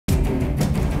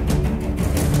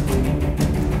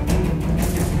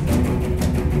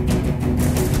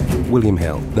William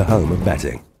Hill, the home of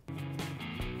betting.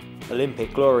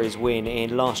 Olympic Glory's win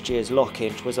in last year's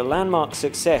Lockinge was a landmark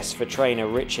success for trainer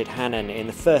Richard Hannon in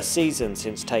the first season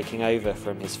since taking over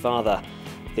from his father.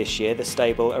 This year the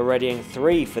stable are readying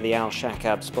 3 for the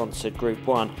Shaqab sponsored Group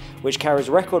 1, which carries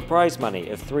record prize money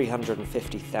of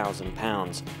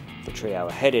 £350,000. The trio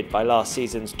are headed by last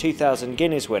season's 2000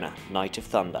 Guineas winner, Knight of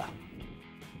Thunder.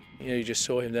 You just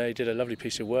saw him there, he did a lovely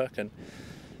piece of work and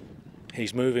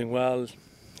he's moving well.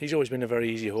 He's always been a very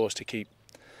easy horse to keep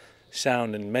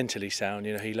sound and mentally sound.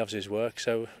 He loves his work,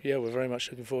 so yeah, we're very much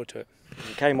looking forward to it.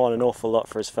 He came on an awful lot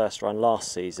for his first run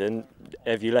last season.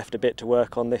 Have you left a bit to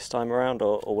work on this time around,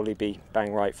 or will he be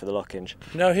bang right for the Lockinge?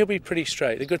 No, he'll be pretty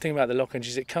straight. The good thing about the Lockinge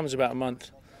is it comes about a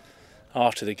month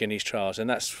after the Guineas trials, and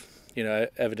that's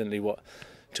evidently what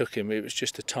took him. It was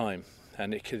just the time,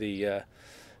 and the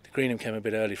Greenham came a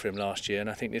bit early for him last year, and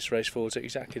I think this race falls at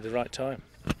exactly the right time.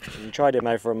 You tried him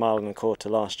over 1.25 miles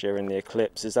last year in the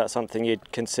Eclipse. Is that something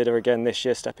you'd consider again this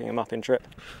year, stepping him up in trip?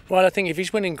 Well, I think if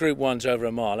he's winning Group 1s over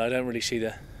a mile, I don't really see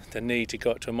the need to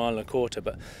go up to 1.25 miles,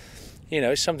 but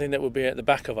it's something that will be at the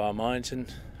back of our minds,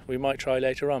 and we might try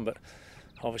later on, but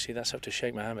obviously that's up to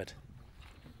Sheikh Mohammed.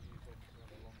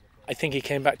 I think he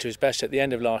came back to his best at the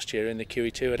end of last year in the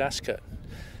QE2 at Ascot.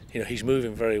 He's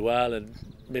moving very well, and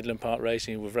Midland Park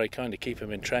Racing were very kind to keep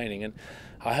him in training, and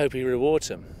I hope he rewards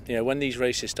them. When these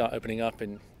races start opening up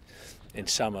in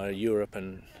summer, Europe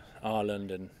and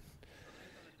Ireland and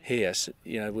here,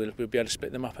 we'll be able to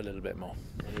split them up a little bit more.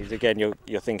 Again,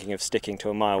 you're thinking of sticking to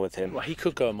 1 mile with him? Well, he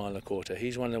could go 1.25 miles.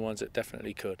 He's one of the ones that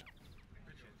definitely could.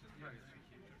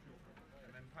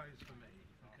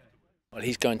 Well,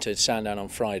 he's going to Sandown on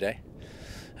Friday.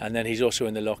 And then he's also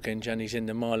in the Lockinge, and he's in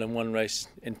the 1 mile race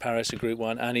in Paris, a Group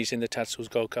 1, and he's in the Tatzel's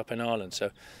Gold Cup in Ireland, so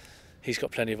he's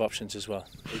got plenty of options as well.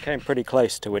 He came pretty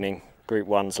close to winning Group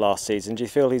 1s last season. Do you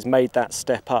feel he's made that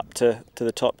step up to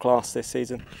the top class this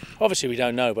season? Obviously we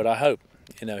don't know, but I hope.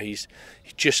 He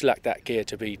just lacked that gear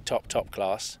to be top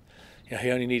class. He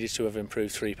only needed to have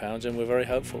improved £3, and we're very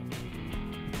hopeful.